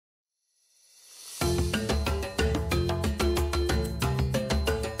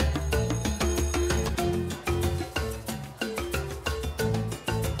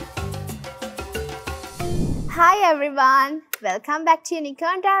Hi everyone, welcome back to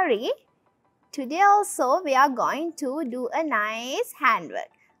Unicorn Diary. Today also we are going to do a nice handwork,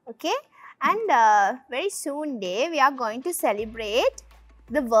 okay? And very soon day we are going to celebrate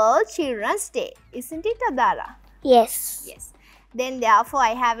the World Children's Day, isn't it, Odara? Yes. Yes. Then therefore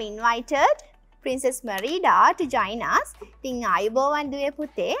I have invited Princess Merida to join us. ඉතින් ආයුබෝවන් දුවේ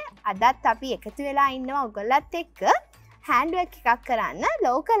පුතේ. අදත් අපි එකතු වෙලා ඉන්නවා ඔයගොල්ලත් එක්ක handwork එකක් කරන්න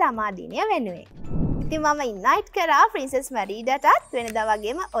ලෝක ළමා දිනය වෙනුවෙන්. ඉතින් මම invite කරා Princess Merida-ටත් වෙනදා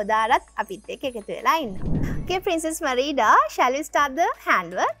වගේම ඔදාරත් අපිත් එක්ක එකතු වෙලා ඉන්නවා. Okay, Princess Merida, shall we start the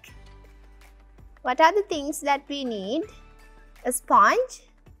handwork? What are the things that we need? A sponge,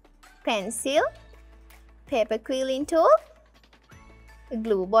 pencil, paper quilling tool, a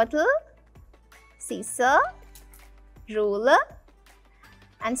glue bottle, scissor, ruler,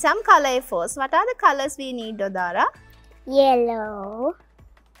 and some color A4s. What are the colors we need, Odara? Yellow,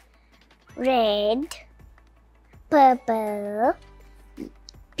 red, purple,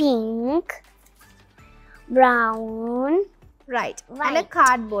 pink, brown. Right. White. And a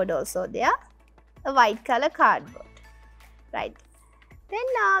cardboard also there. A white color cardboard. Right. Then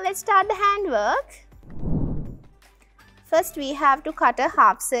let's start the handwork. First we have to cut a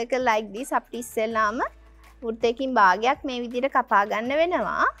half circle like this. අපිට ඉස්සෙල්ලාම වෘත්තයකින් භාගයක් මේ විදිහට කපා ගන්න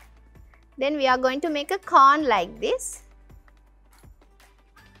වෙනවා. Then we are going to make a cone like this.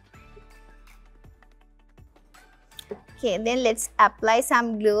 Okay, then let's apply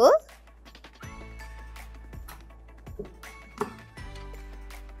some glue.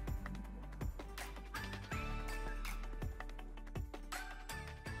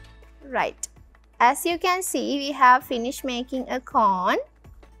 Right. As you can see, we have finished making a cone.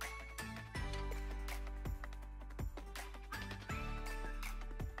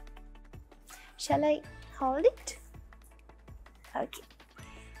 Shall I hold it? Okay.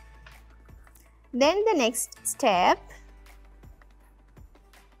 Then the next step,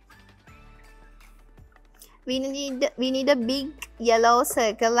 we need a big yellow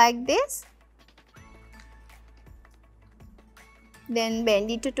circle like this. Then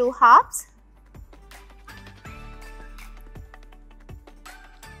bend it to 2 halves.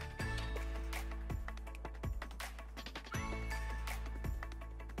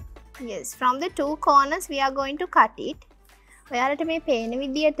 Yes, from the 2 corners we are going to cut it. ඔයාලට මේ පේන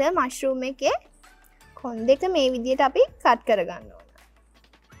විදියට mushroom එකේ කොන් දෙක මේ විදියට අපි cut කරගන්න ඕන.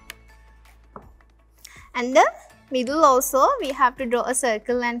 And the middle also we have to draw a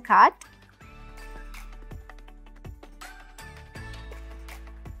circle and cut.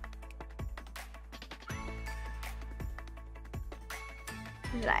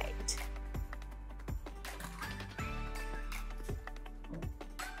 Right.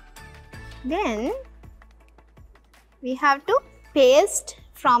 Then we have to paste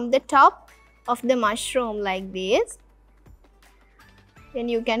from the top of the mushroom like this. Then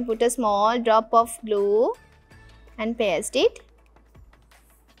you can put a small drop of glue and paste it.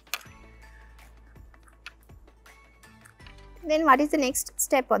 Then what is the next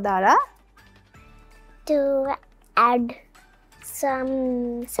step, Odara? To add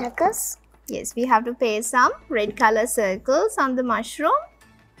some circles. Yes, we have to paste some red color circles on the mushroom.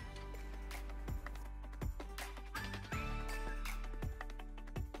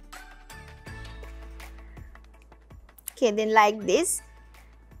 Okay, then like this,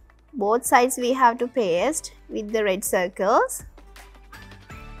 both sides we have to paste with the red circles.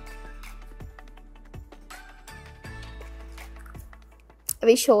 I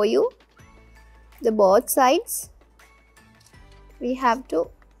will show you the both sides. We have to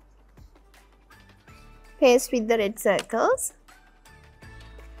paste with the red circles.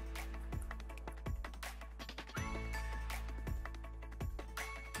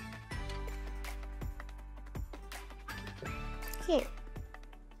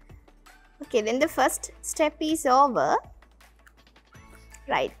 Okay, then the first step is over.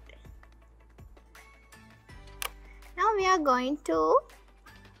 Right. Now we are going to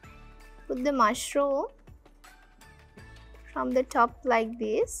put the mushroom from the top like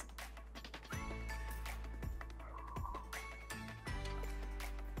this.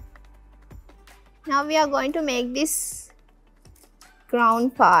 Now we are going to make this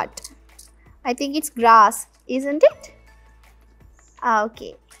ground part. I think it's grass, isn't it?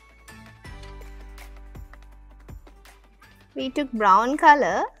 Okay. We took brown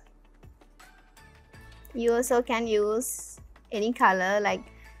color. You also can use any color like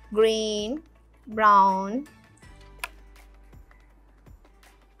green, brown.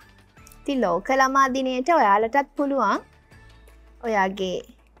 ඉතින් ලෝක ළමා දිනේට ඔයාලටත් පුළුවන් ඔයාගේ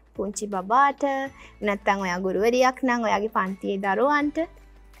පුංචි බබාට නැත්නම් ඔයා ගුරුවරියක් නම් ඔයාගේ පන්තියේ දරුවන්ට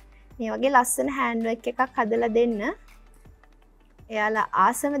මේ වගේ ලස්සන හෑන්ඩ් වර්ක් එකක් හදලා දෙන්න. එයාලා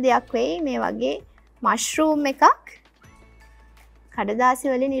ආසම දෙයක් වෙයි මේ වගේ මෂ්රූම් එකක් කඩදාසි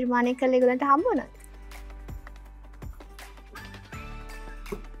වලින් නිර්මාණය කරලා ඒගොල්ලන්ට හම්බ වුණා.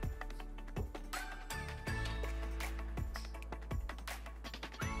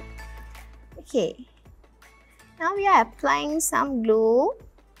 Okay. Now we are applying some glue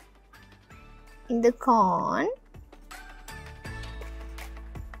in the cone.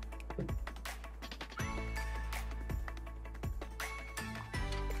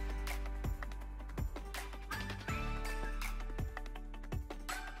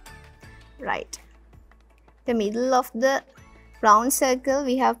 Right. The middle of the round circle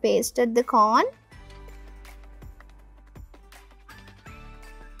we have pasted the cone.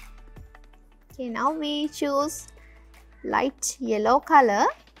 Okay, now we choose light yellow color.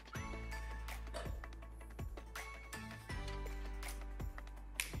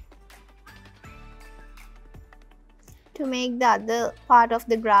 To make the other part of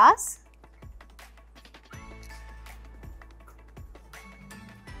the grass.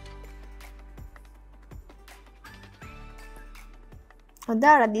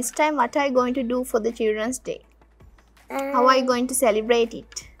 Odara, this time what are you going to do for the Children's Day? How are you going to celebrate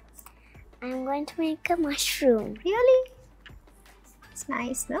it? I'm going to make a mushroom. Really? It's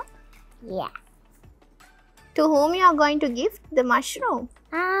nice, no? Yeah. To whom you are going to gift the mushroom?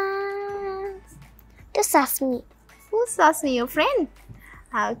 To Sasmi. Who's Sasmi, your friend?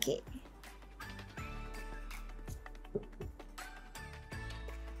 Okay.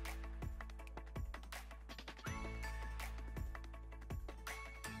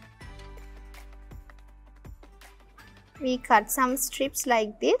 We cut some strips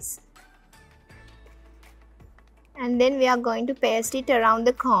like this. And then we are going to paste it around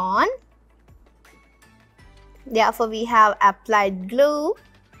the cone. Therefore, we have applied glue.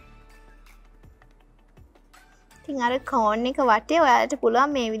 ඉතින් අර cone එක වටේ ඔයාලට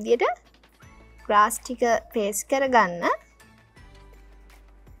පුළුවන් මේ විදියට grass ටික paste කරගන්න.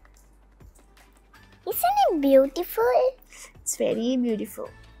 Isn't it beautiful? It's very beautiful.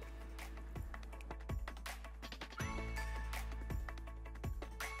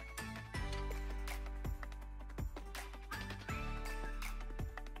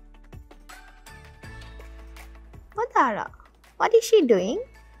 Odara, what is she doing?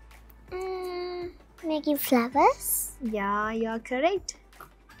 Making flowers. Yeah, you are correct.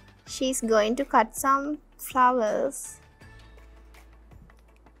 She's going to cut some flowers.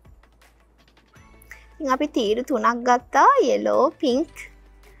 ඉතින් අපි තීරු තුනක් ගත්තා, yellow, pink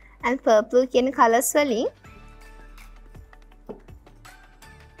and purple කියන colours වලින්.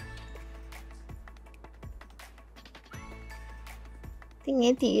 ඉතින්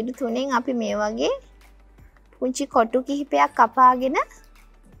මේ තීරු තුනෙන් අපි මේ වගේ පුංචි කොටු කිහිපයක් කපාගෙන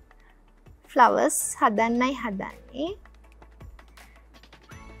flowers හදන්නයි හදන්නේ.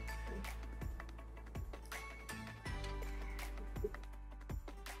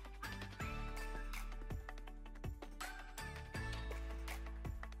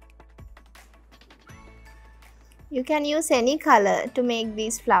 You can use any color to make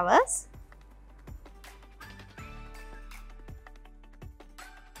these flowers.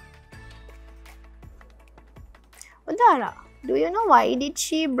 Odara, do you know why did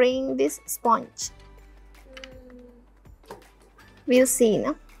she bring this sponge? We'll see,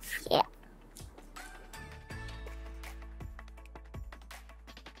 no? Yeah.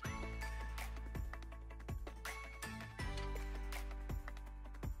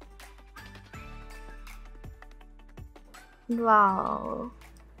 Wow.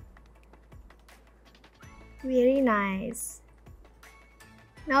 Very nice.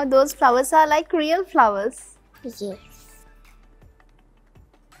 Now those flowers are like real flowers. Yes.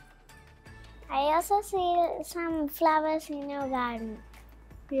 I also see some flowers in your garden.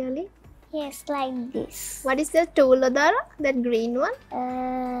 Really? Yes, like this. What is the tool, Odara? That green one?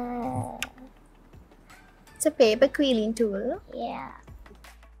 It's a paper quilling tool. Yeah.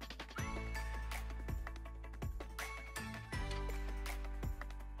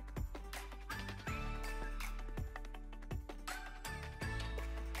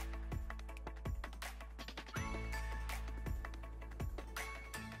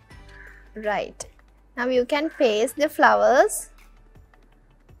 Right. Now you can paste the flowers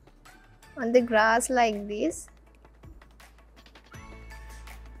on the grass like this.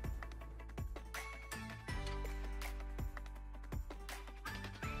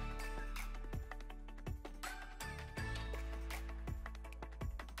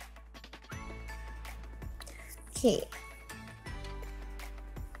 Okay.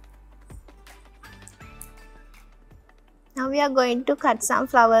 Now we are going to cut some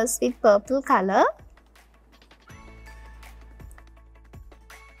flowers with purple color.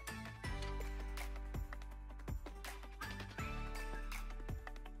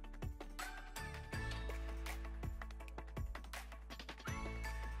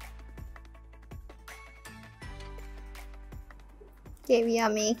 Okay, we are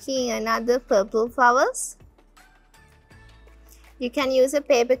making another purple flowers. You can use a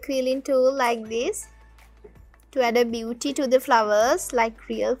paper quilling tool like this to add a beauty to the flowers like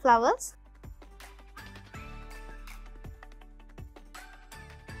real flowers.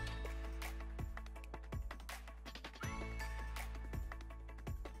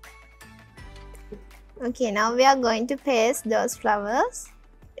 Okay, now we are going to paste those flowers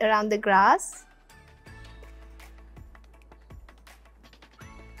around the grass.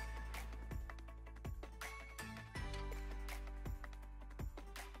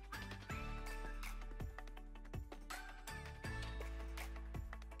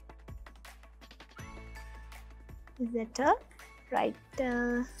 Is that all? Right.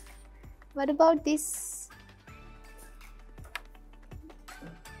 What about this?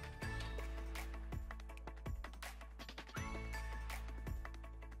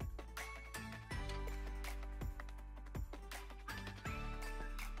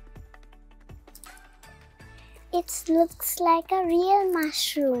 It looks like a real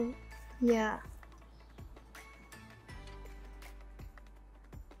mushroom. Yeah.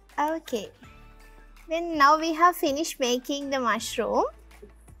 Okay. Then now we have finished making the mushroom.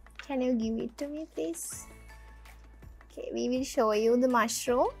 Can you give it to me, please? Okay, we will show you the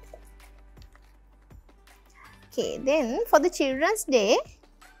mushroom. Okay, then for the Children's Day,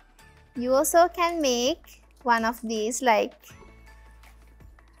 you also can make one of these like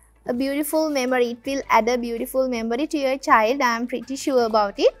a beautiful memory. It will add a beautiful memory to your child. I am pretty sure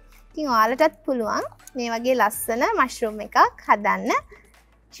about it. ඉතින් ඔයාලටත් පුළුවන් මේ වගේ ලස්සන mushroom එකක් හදන්න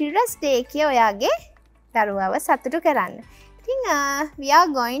Children's Day එකේ ඔයාගේ දරුවව සතුටු කරන්න. ඉතින් we are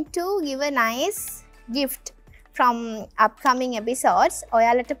going to give a nice gift from upcoming episodes.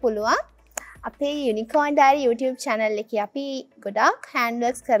 ඔයාලට පුළුවන් අපේ Unicorn Diary YouTube channel එකේ අපි ගොඩක්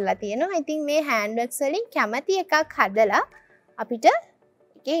handworks කරලා තියෙනවා. ඉතින් මේ handworks වලින් කැමති එකක් හදලා අපිට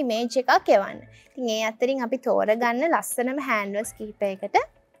ඒකේ image එකක් එවන්න. ඉතින් ඒ අතරින් අපි තෝරගන්න ලස්සනම handworks කිහිපයකට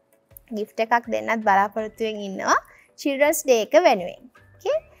gift එකක් දෙන්නත් බලාපොරොත්තුවෙන් ඉන්නවා Children's Day එක වෙනුවෙන්.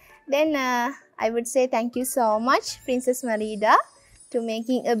 Okay? Then I would say thank you so much Princess Marida to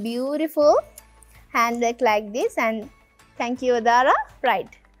making a beautiful handwork like this, and thank you Odara. Right.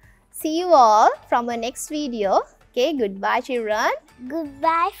 See you all from our next video. Okay, goodbye children.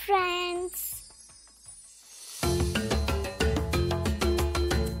 Goodbye, friends.